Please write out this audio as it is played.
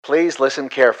Please listen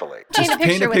carefully. Paint a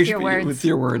picture with your words. With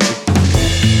your words.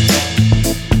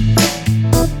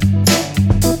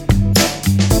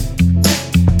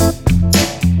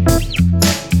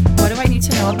 What do I need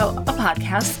to know about a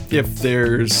podcast? If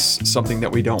there's something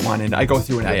that we don't want in, I go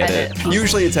through and I edit.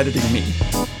 Usually it's editing me.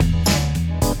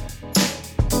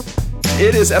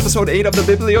 It is episode 8 of the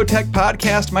Bibliotech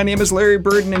Podcast. My name is Larry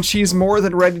Burden, and she's more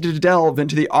than ready to delve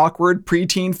into the awkward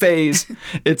preteen phase.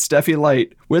 It's Steffi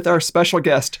Light with our special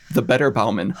guest, the Better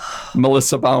Bauman,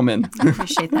 Melissa Bauman. I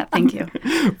appreciate that. Thank you.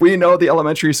 We know the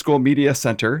Elementary School Media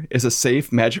Center is a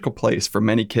safe, magical place for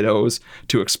many kiddos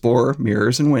to explore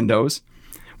mirrors and windows.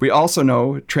 We also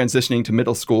know transitioning to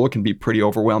middle school can be pretty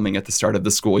overwhelming at the start of the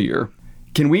school year.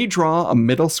 Can we draw a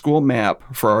middle school map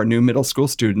for our new middle school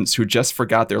students who just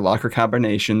forgot their locker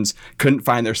combinations, couldn't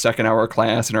find their second hour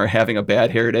class, and are having a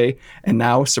bad hair day, and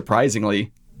now,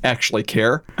 surprisingly, actually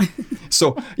care?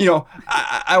 So,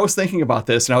 I was thinking about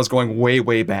this, and I was going way,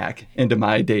 way back into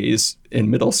my days in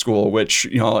middle school, which,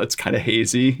 it's kind of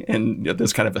hazy, and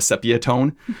there's kind of a sepia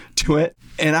tone to it.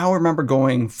 And I remember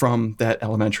going from that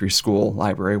elementary school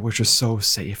library, which was so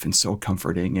safe and so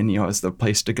comforting, and, it's the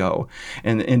place to go,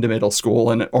 and into middle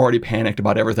school, and already panicked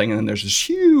about everything, and then there's this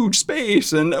huge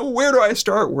space, and where do I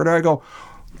start? Where do I go?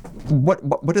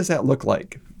 What does that look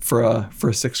like for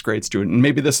a sixth grade student? And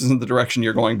maybe this isn't the direction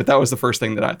you're going, but that was the first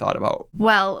thing that I thought about.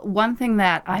 Well, one thing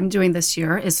that I'm doing this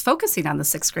year is focusing on the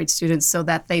sixth grade students so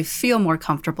that they feel more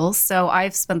comfortable. So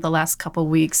I've spent the last couple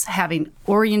weeks having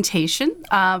orientation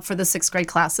for the sixth grade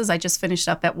classes. I just finished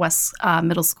up at West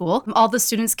Middle School. All the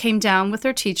students came down with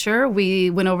their teacher. We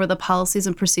went over the policies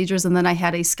and procedures, and then I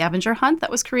had a scavenger hunt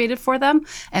that was created for them.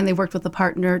 And they worked with a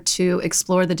partner to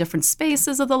explore the different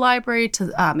spaces of the library,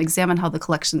 to examine how the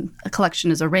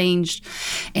collection is arranged.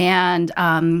 And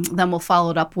then we'll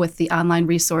follow it up with the online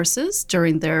resources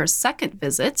during their second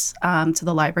visit to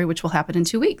the library, which will happen in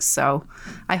 2 weeks. So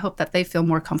I hope that they feel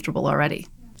more comfortable already.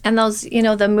 And those,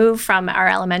 the move from our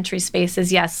elementary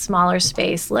spaces, yes, smaller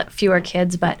space, fewer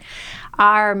kids, but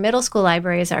our middle school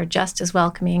libraries are just as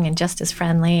welcoming and just as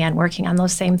friendly and working on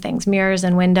those same things, mirrors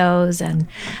and windows. And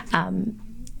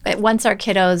once our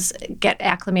kiddos get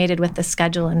acclimated with the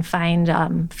schedule and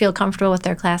feel comfortable with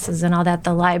their classes and all that,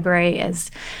 the library is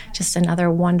just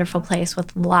another wonderful place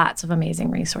with lots of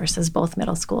amazing resources, both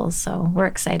middle schools. So we're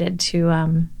excited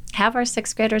to have our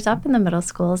sixth graders up in the middle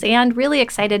schools, and really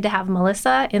excited to have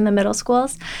Melissa in the middle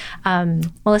schools.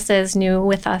 Melissa is new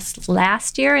with us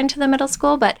last year into the middle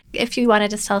school, but if you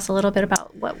wanted to tell us a little bit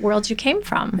about what world you came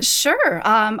from. Sure.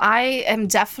 I am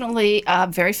definitely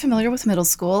very familiar with middle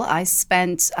school. I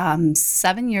spent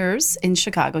 7 years in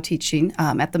Chicago teaching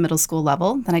at the middle school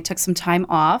level. Then I took some time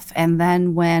off, and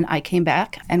then when I came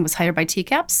back and was hired by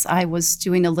TCAPS, I was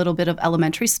doing a little bit of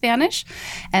elementary Spanish,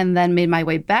 and then made my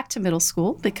way back to middle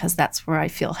school because that's where I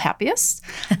feel happiest.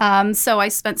 So I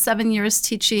spent 7 years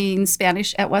teaching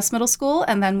Spanish at West Middle School,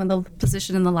 and then when the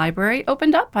position in the library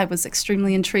opened up, I was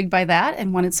extremely intrigued by that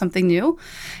and wanted something new.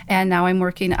 And now I'm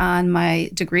working on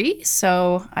my degree,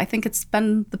 so I think it's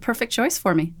been the perfect choice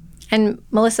for me. And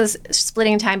Melissa's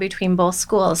splitting time between both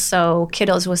schools, so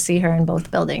kiddos will see her in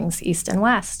both buildings, East and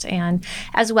West, and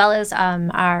as well as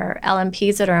our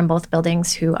LMPs that are in both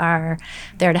buildings who are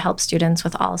there to help students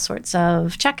with all sorts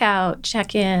of checkout,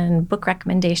 check-in, book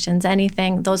recommendations,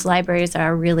 anything. Those libraries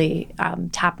are really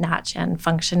top-notch and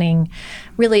functioning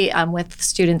really with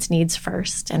students' needs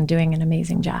first and doing an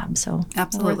amazing job. So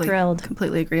absolutely, we're thrilled.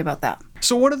 Completely agree about that.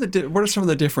 So what are some of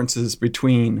the differences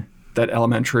between that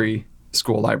elementary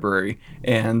school library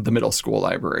and the middle school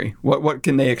library? What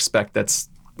can they expect that's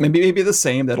maybe the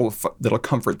same that'll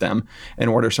comfort them,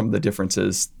 and what are some of the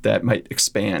differences that might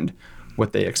expand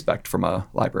what they expect from a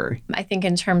library? I think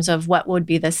in terms of what would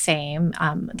be the same,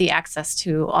 the access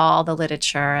to all the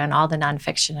literature and all the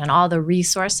nonfiction and all the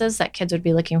resources that kids would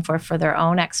be looking for their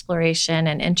own exploration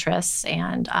and interests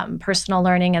and personal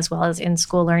learning as well as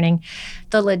in-school learning.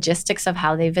 The logistics of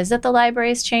how they visit the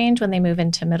libraries change when they move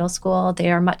into middle school.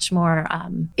 They are much more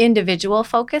individual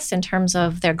focused in terms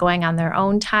of they're going on their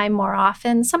own time more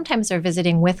often. Sometimes they're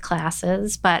visiting with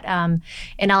classes, but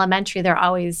in elementary, they're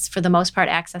always, for the most part,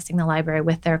 accessing the library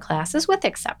with their classes, with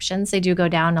exceptions. They do go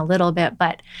down a little bit,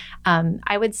 but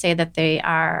I would say that they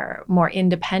are more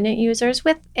independent users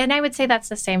and I would say that's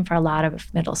the same for a lot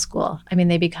of middle school. I mean,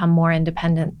 they become more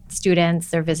independent students.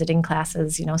 They're visiting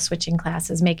classes, switching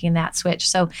classes, making that switch.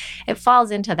 So it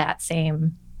falls into that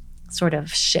same sort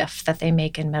of shift that they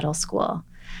make in middle school.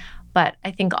 But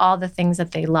I think all the things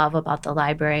that they love about the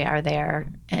library are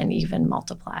there and even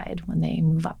multiplied when they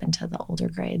move up into the older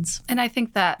grades. And I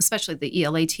think that especially the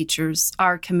ELA teachers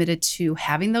are committed to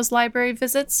having those library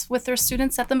visits with their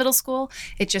students at the middle school.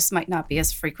 It just might not be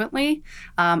as frequently.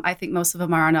 I think most of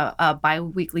them are on a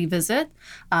bi-weekly visit,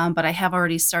 but I have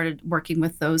already started working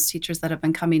with those teachers that have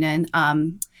been coming in.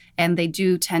 And they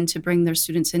do tend to bring their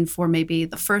students in for maybe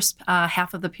the first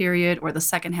half of the period or the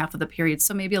second half of the period.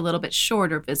 So maybe a little bit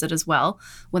shorter visit as well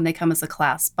when they come as a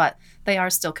class. But they are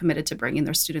still committed to bringing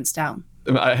their students down.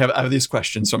 I have these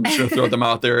questions, so I'm just going to throw them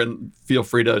out there, and feel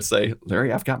free to say,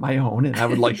 Larry, I've got my own, and I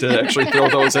would like to actually throw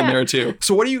those in there too.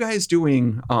 So what are you guys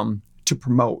doing to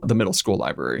promote the middle school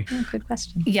library? Oh, good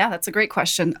question. Yeah, that's a great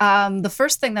question. The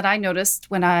first thing that I noticed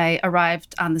when I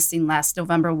arrived on the scene last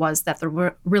November was that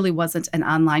there really wasn't an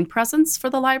online presence for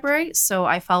the library. So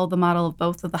I followed the model of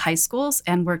both of the high schools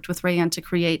and worked with Rayanne to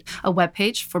create a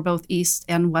webpage for both East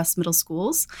and West middle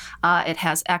schools. It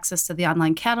has access to the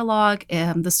online catalog,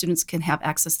 and the students can have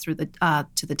access through to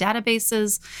the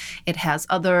databases. It has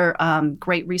other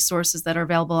great resources that are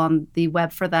available on the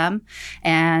web for them,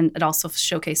 and it also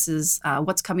showcases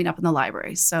what's coming up in the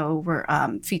library. So we're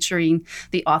featuring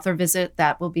the author visit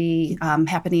that will be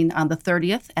happening on the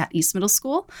 30th at East Middle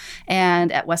School.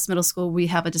 And at West Middle School, we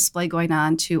have a display going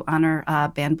on to honor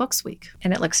Banned Books Week.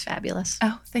 And it looks fabulous.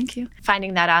 Oh, thank you.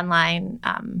 Finding that online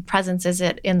presence, is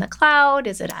it in the cloud?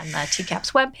 Is it on the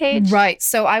TCAPS webpage? Right.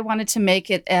 So I wanted to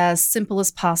make it as simple as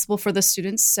possible for the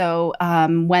students. So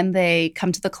when they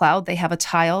come to the cloud, they have a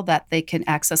tile that they can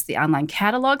access the online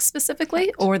catalog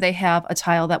specifically, or they have a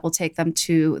tile that will take them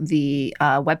to the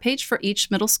webpage for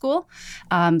each middle school.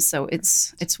 So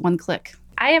it's one click.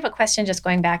 I have a question just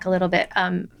going back a little bit.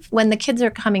 When the kids are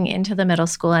coming into the middle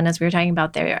school, and as we were talking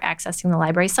about, they're accessing the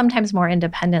library, sometimes more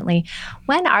independently,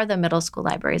 when are the middle school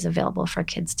libraries available for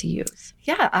kids to use?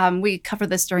 Yeah, we cover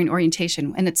this during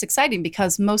orientation, and it's exciting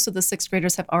because most of the sixth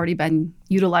graders have already been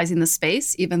utilizing the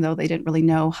space, even though they didn't really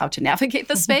know how to navigate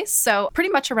the space. So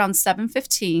pretty much around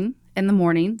 7:15 in the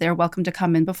morning, they're welcome to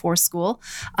come in before school.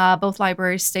 Both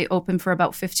libraries stay open for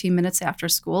about 15 minutes after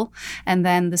school, and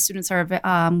then the students are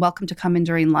welcome to come in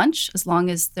during lunch. As long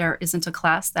as there isn't a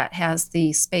class that has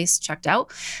the space checked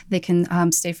out, they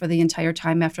can stay for the entire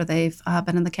time after they've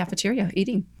been in the cafeteria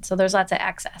eating. So there's lots of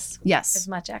access. Yes. As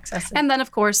much access. And then,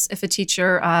 of course, if a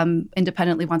teacher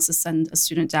independently wants to send a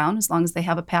student down, as long as they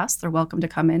have a pass, they're welcome to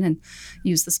come in and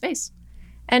use the space.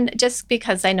 And just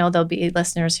because I know there'll be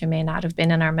listeners who may not have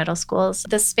been in our middle schools,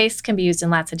 the space can be used in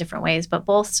lots of different ways, but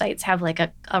both sites have like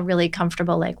a really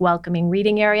comfortable, like welcoming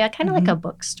reading area, kind of like a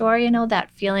bookstore,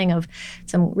 that feeling of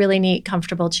some really neat,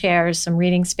 comfortable chairs, some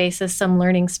reading spaces, some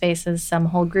learning spaces, some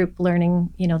whole group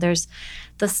learning. There's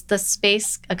the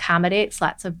space accommodates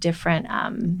lots of different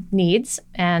needs.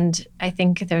 And I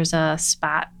think there's a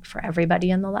spot for everybody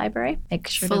in the library. Make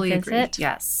sure Fully to visit. agreed.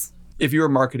 Yes. If you were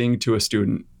marketing to a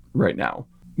student right now,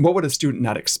 what would a student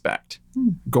not expect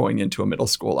going into a middle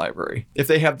school library? If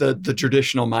they have the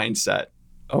traditional mindset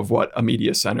of what a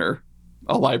media center,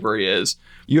 a library is,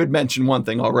 you had mentioned one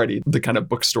thing already, the kind of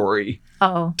bookstory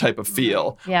type of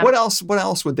feel. Yeah. What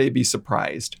else would they be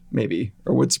surprised, maybe,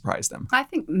 or would surprise them? I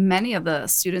think many of the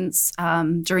students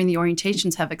during the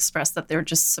orientations have expressed that they're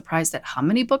just surprised at how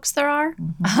many books there are.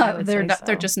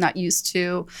 They're just not used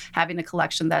to having a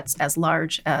collection that's as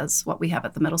large as what we have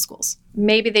at the middle schools.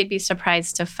 Maybe they'd be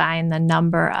surprised to find the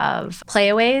number of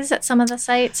playaways that some of the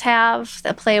sites have. The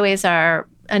playaways are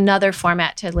another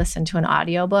format to listen to an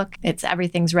audiobook.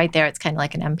 Everything's right there. It's kind of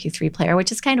like an MP3 player,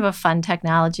 which is kind of a fun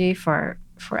technology for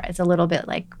it's a little bit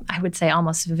like, I would say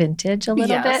almost vintage a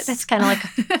little bit. It's kind of like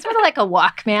sort of like a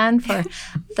Walkman for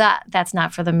that. That's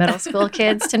not for the middle school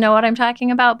kids to know what I'm talking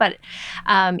about. But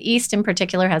East in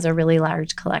particular has a really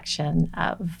large collection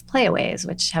of playaways,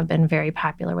 which have been very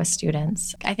popular with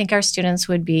students. I think our students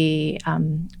would be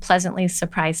pleasantly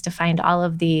surprised to find all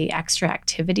of the extra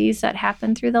activities that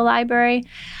happen through the library.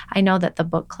 I know that the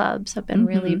book clubs have been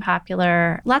really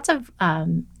popular. Lots of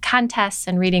contests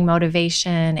and reading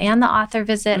motivation and the author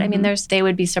visit. I mean, they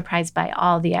would be surprised by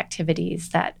all the activities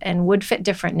and would fit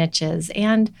different niches,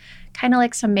 and kind of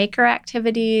like some maker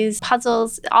activities,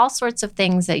 puzzles, all sorts of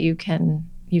things that you can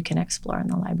explore in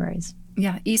the libraries.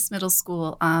 Yeah, East Middle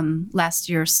School last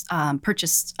year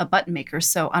purchased a button maker.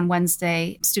 So on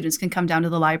Wednesday, students can come down to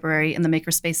the library in the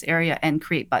makerspace area and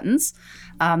create buttons.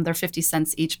 They're 50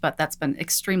 cents each, but that's been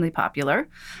extremely popular.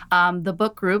 The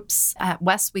book groups, at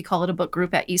West, we call it a book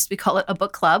group. At East, we call it a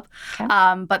book club. Okay.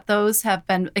 But those have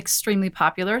been extremely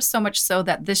popular, so much so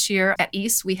that this year at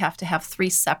East, we have to have 3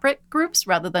 separate groups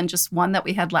rather than just one that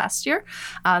we had last year.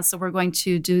 So we're going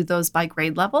to do those by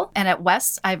grade level. And at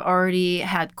West, I've already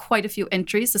had quite a few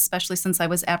entries, especially since I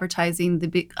was advertising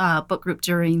the book group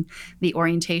during the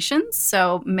orientation.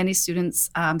 So many students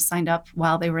signed up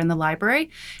while they were in the library,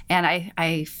 and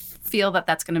I feel that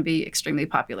that's going to be extremely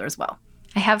popular as well.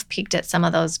 I have peeked at some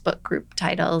of those book group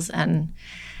titles, and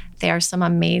there are some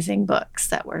amazing books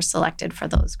that were selected for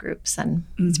those groups, and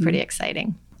it's pretty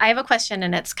exciting. I have a question,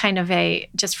 and it's kind of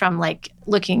just from like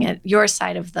looking at your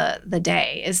side of the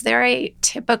day. Is there a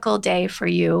typical day for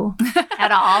you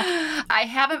at all? I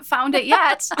haven't found it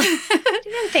yet. I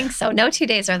didn't think so. No 2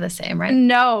 days are the same, right?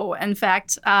 No, in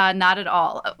fact, not at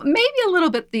all. Maybe a little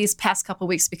bit these past couple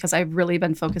weeks because I've really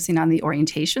been focusing on the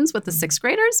orientations with the 6th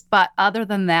graders. But other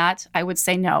than that, I would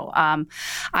say no.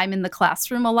 I'm in the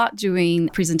classroom a lot doing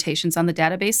presentations on the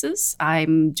databases.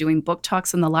 I'm doing book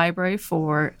talks in the library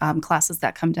for classes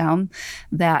that come down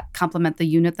that complement the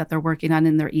unit that they're working on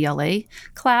in their ELA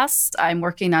class. I'm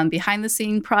working on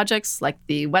behind-the-scene projects like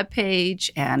the webpage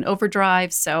and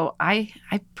Overdrive. So I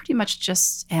pretty much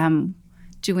just am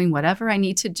doing whatever I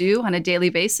need to do on a daily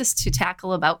basis to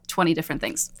tackle about 20 different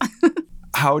things.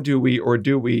 How do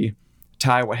we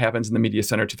tie what happens in the media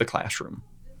center to the classroom?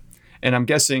 And I'm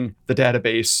guessing the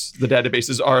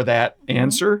databases are that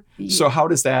answer. So how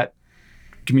does that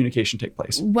communication take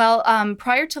place? Well,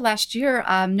 prior to last year,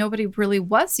 nobody really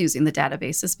was using the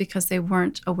databases because they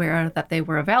weren't aware that they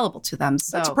were available to them.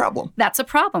 So that's a problem. That's a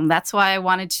problem. That's why I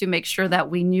wanted to make sure that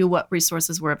we knew what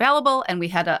resources were available and we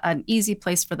had an easy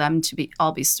place for them to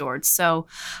all be stored. So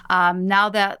now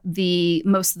that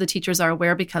most of the teachers are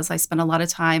aware, because I spent a lot of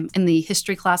time in the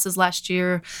history classes last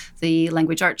year, the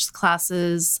language arts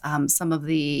classes, some of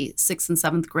the 6th and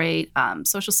 7th grade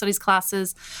social studies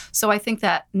classes. So I think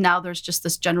that now there's just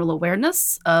this general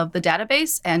awareness of the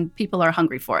database and people are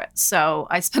hungry for it. So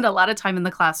I spend a lot of time in the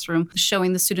classroom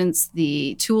showing the students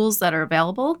the tools that are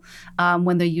available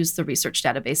when they use the research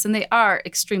database. And they are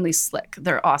extremely slick.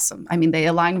 They're awesome. I mean, they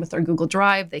align with their Google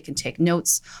Drive. They can take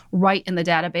notes right in the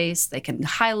database. They can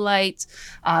highlight.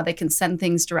 They can send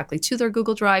things directly to their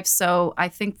Google Drive. So I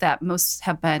think that most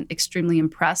have been extremely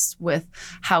impressed with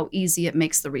how easy it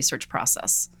makes the research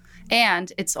process.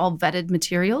 And it's all vetted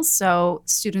materials, so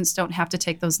students don't have to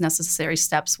take those necessary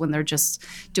steps when they're just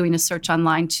doing a search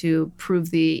online to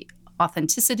prove the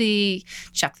authenticity,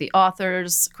 check the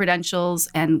author's credentials,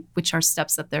 and which are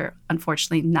steps that they're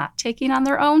unfortunately not taking on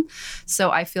their own.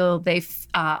 So I feel they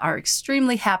are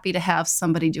extremely happy to have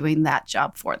somebody doing that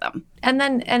job for them.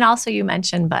 And also you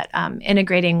mentioned, but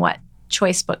integrating what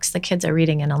choice books the kids are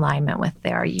reading in alignment with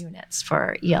their units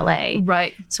for ELA.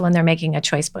 Right. So when they're making a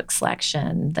choice book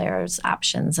selection, there's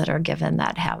options that are given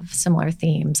that have similar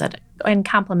themes and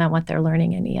complement what they're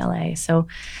learning in ELA. So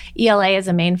ELA is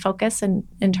a main focus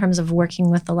in terms of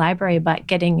working with the library, but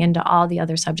getting into all the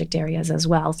other subject areas as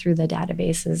well through the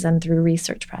databases and through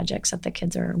research projects that the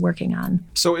kids are working on.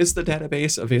 So is the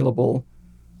database available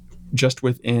just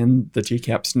within the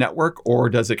TCAPS network, or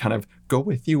does it kind of go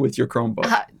with you with your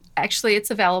Chromebook? Actually, it's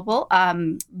available.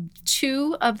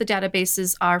 2 of the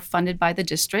databases are funded by the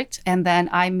district. And then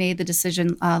I made the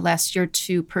decision last year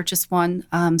to purchase one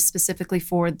specifically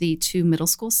for the 2 middle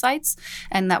school sites.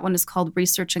 And that one is called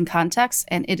Research and Context.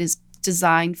 And it is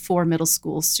designed for middle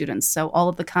school students. So all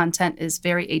of the content is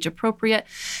very age appropriate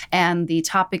and the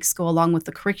topics go along with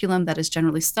the curriculum that is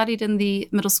generally studied in the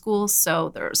middle school. So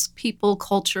there's people,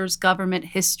 cultures, government,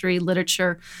 history,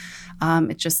 literature.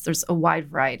 There's a wide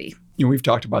variety. You know, we've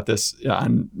talked about this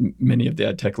on many of the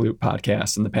EdTech Loop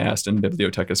podcasts in the past and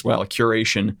Bibliotech as well.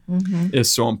 Curation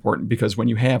is so important because when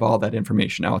you have all that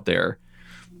information out there,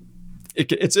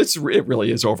 it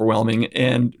really is overwhelming.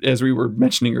 And as we were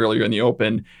mentioning earlier in the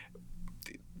open,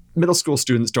 middle school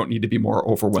students don't need to be more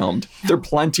overwhelmed. They're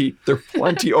plenty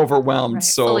overwhelmed. Right,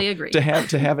 so fully agree. to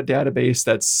have a database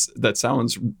that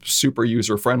sounds super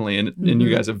user friendly and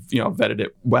you guys have vetted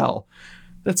it well,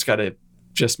 that's got to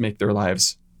just make their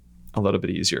lives a little bit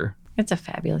easier. It's a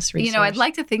fabulous resource. I'd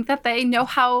like to think that they know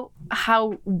how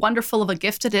wonderful of a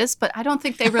gift it is, but I don't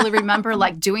think they really remember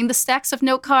like doing the stacks of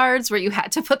note cards where you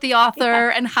had to put the author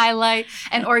and highlight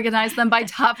and organize them by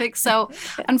topic. So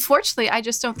unfortunately, I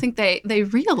just don't think they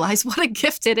realize what a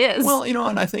gift it is. Well,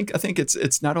 and I think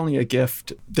it's not only a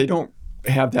gift, they don't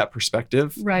have that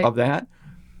perspective right. of that,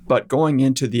 But going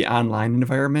into the online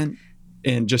environment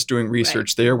and just doing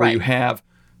research there where you have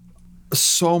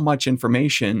so much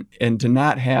information, and to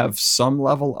not have some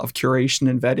level of curation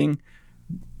and vetting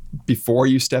before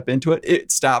you step into it,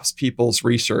 it stops people's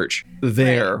research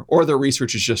there, or their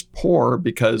research is just poor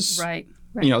because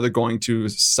they're going to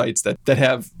sites that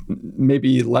have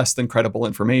maybe less than credible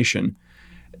information.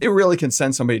 It really can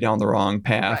send somebody down the wrong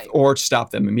path or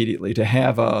stop them immediately. To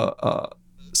have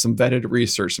some vetted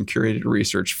research, some curated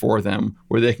research for them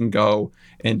where they can go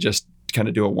and just kind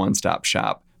of do a one-stop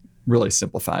shop really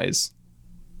simplifies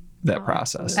that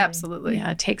process. Absolutely.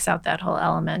 Yeah, it takes out that whole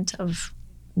element of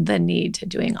the need to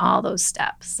doing all those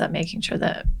steps, that making sure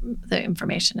that the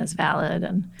information is valid.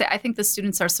 And I think the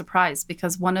students are surprised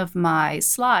because one of my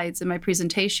slides in my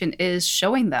presentation is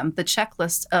showing them the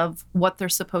checklist of what they're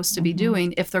supposed to be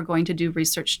doing if they're going to do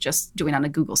research just doing on a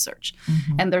Google search.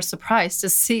 And they're surprised to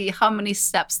see how many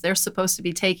steps they're supposed to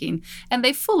be taking. And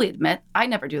they fully admit, I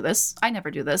never do this.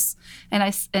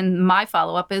 And my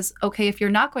follow-up is, okay, if you're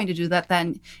not going to do that,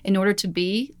 then in order to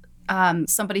be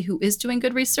somebody who is doing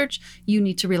good research, you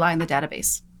need to rely on the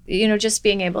database. Just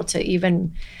being able to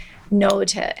even know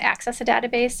to access a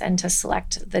database and to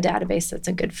select the database that's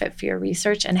a good fit for your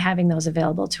research, and having those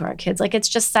available to our kids. Like, it's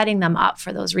just setting them up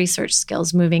for those research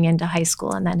skills moving into high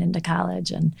school and then into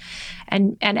college, and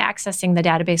accessing the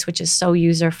database, which is so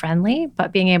user friendly,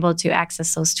 but being able to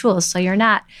access those tools so you're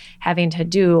not having to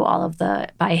do all of the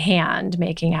by hand,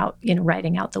 writing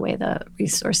out the way the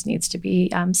resource needs to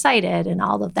be cited and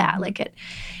all of that. Like, it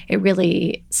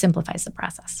really simplifies the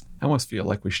process. I almost feel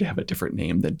like we should have a different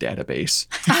name than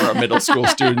database for our middle school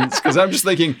students, because I'm just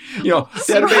thinking,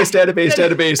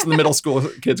 database, and the middle school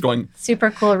kids going, super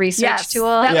cool research tool.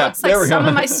 That looks like some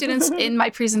of my students in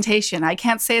my presentation. I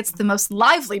can't say it's the most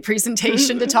lively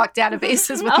presentation to talk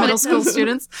databases with middle school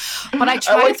students, but I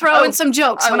try to throw in some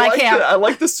jokes when I can. I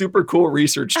like the super cool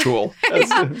research tool.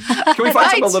 Can we find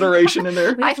some alliteration in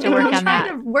there? We have to work on that. I'm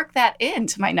trying to work that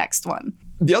into my next one.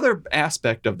 The other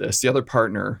aspect of this, the other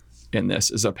partner in this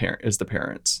is the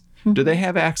parents. Do they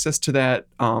have access to that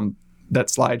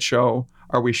slideshow?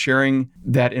 Are we sharing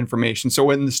that information? So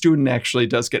when the student actually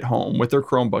does get home with their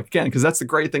Chromebook, again, because that's the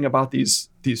great thing about these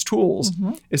tools,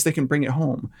 is they can bring it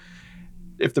home.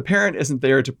 If the parent isn't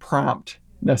there to prompt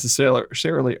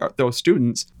necessarily those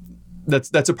students,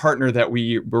 that's a partner that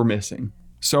we're missing.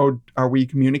 So are we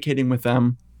communicating with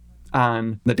them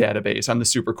on the database, on the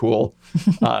super cool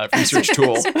research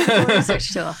tool?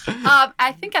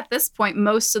 I think at this point,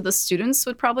 most of the students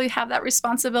would probably have that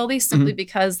responsibility simply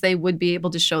because they would be able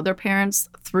to show their parents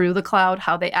through the cloud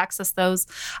how they access those.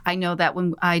 I know that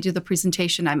when I do the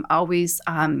presentation, I'm always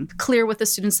clear with the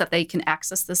students that they can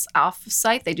access this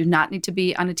off-site. They do not need to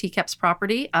be on a TCAPS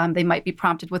property. They might be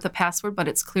prompted with a password, but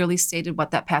it's clearly stated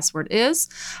what that password is.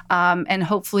 And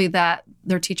hopefully that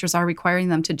their teachers are requiring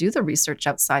them to do the research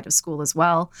outside of school as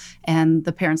well, and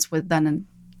the parents would then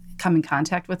come in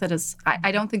contact with it.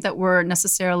 I don't think that we're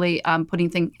necessarily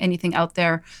putting anything out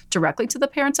there directly to the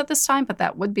parents at this time, but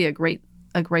that would be a great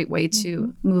way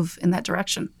to move in that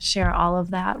direction. Share all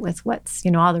of that with what's,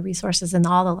 all the resources in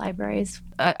all the libraries.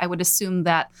 I would assume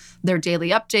that their daily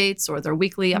updates or their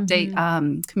weekly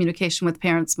update communication with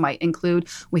parents might include,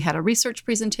 we had a research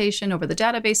presentation over the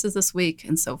databases this week,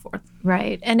 and so forth.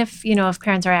 Right. And if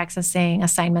parents are accessing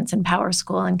assignments in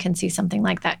PowerSchool and can see something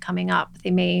like that coming up, they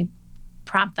may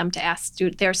prompt them to ask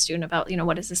their student about,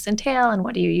 what does this entail and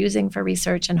what are you using for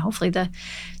research? And hopefully the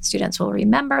students will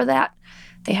remember that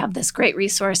they have this great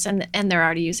resource and they're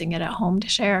already using it at home to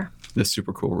share. This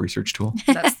super cool research tool.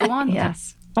 That's the one.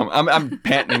 Yes. I'm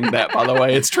patenting that, by the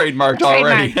way. It's trademarked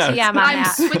already. I'm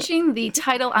switching the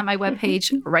title on my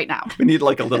webpage right now. We need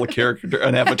like a little character,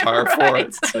 an avatar for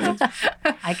it.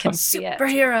 I can see it.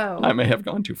 Superhero. I may have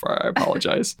gone too far. I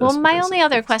apologize. Well, my only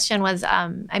other question was,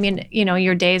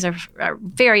 your days are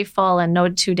very full and no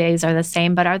 2 days are the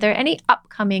same, but are there any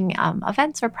upcoming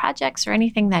events or projects or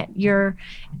anything that you're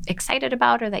excited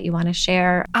about or that you want to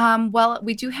share? Well,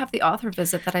 we do have the author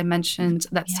visit that I mentioned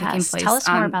that's taking place Tell us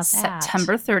more on about that.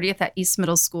 September 30th at East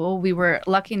Middle School. We were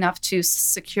lucky enough to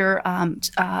secure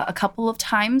a couple of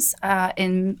times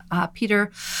in Peter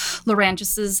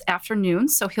Larangis's afternoon.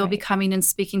 So he'll be coming and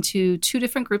speaking to 2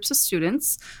 different groups of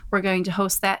students. We're going to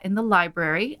host that in the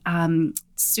library.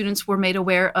 Students were made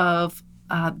aware of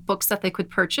books that they could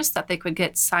purchase, that they could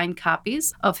get signed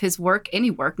copies of his work,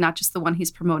 any work, not just the one he's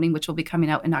promoting, which will be coming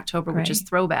out in October, which is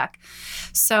Throwback.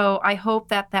 So I hope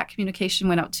that communication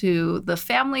went out to the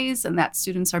families and that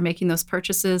students are making those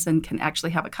purchases and can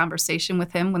actually have a conversation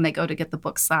with him when they go to get the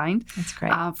book signed. That's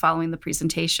great. Following the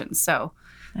presentation. So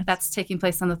That's taking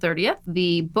place on the 30th.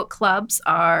 The book clubs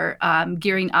are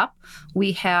gearing up.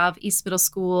 We have East Middle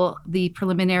School, the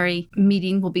preliminary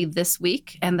meeting will be this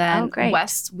week. And then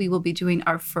West, we will be doing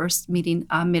our first meeting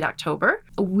mid-October.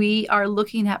 We are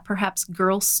looking at perhaps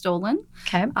Girls Stolen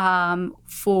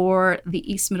for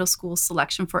the East Middle School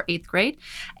selection for 8th grade.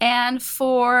 And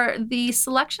for the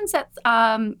selections at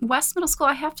West Middle School,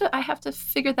 I have to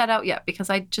figure that out yet because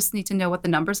I just need to know what the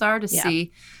numbers are to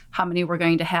see how many we're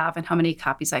going to have and how many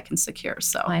copies I can secure.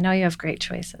 So I know you have great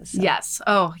choices. So. Yes.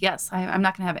 Oh, yes. I'm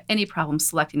not going to have any problem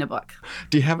selecting a book.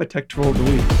 Do you have a tech tool of the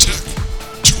week?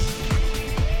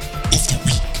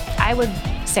 I would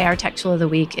say our tech tool of the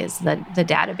week is the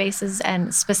databases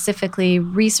and specifically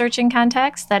research in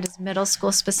context that is middle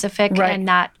school specific and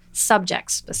not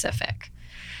subject specific.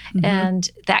 Mm-hmm. And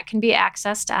that can be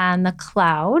accessed on the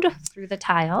cloud through the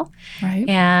tile. Right.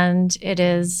 And it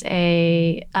is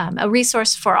a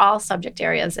resource for all subject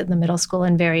areas in the middle school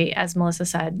and very, as Melissa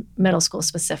said, middle school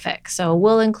specific. So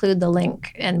we'll include the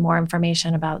link and more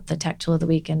information about the tech tool of the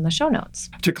week in the show notes.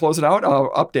 To close it out,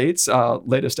 updates,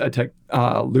 latest EdTech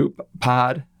Loop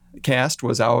podcast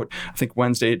was out, I think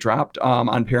Wednesday it dropped,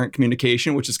 on parent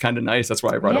communication, which is kind of nice. That's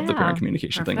why I brought up the parent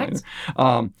communication thing later.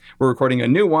 We're recording a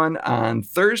new one on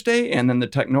Thursday, and then the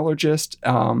Technologist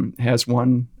has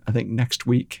one, I think, next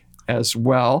week as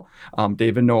well.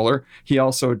 David Knoller. He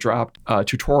also dropped a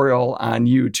tutorial on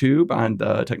YouTube, on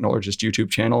the Technologist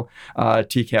YouTube channel,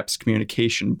 TCAP's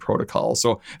communication protocol.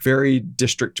 So very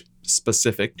district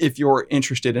specific. If you're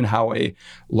interested in how a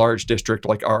large district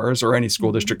like ours or any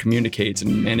school district communicates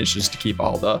and manages to keep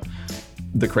all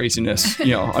the craziness,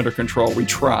 under control, we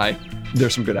try.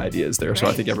 There's some good ideas there, so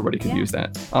I think everybody can use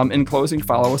that. In closing,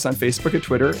 follow us on Facebook and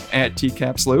Twitter at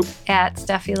TCAPsLoop. At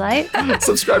Steffi Light.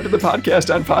 Subscribe to the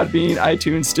podcast on Podbean,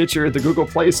 iTunes, Stitcher, the Google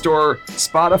Play Store,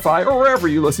 Spotify, or wherever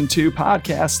you listen to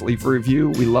podcasts. Leave a review.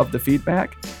 We love the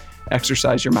feedback.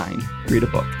 Exercise your mind. Read a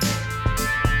book.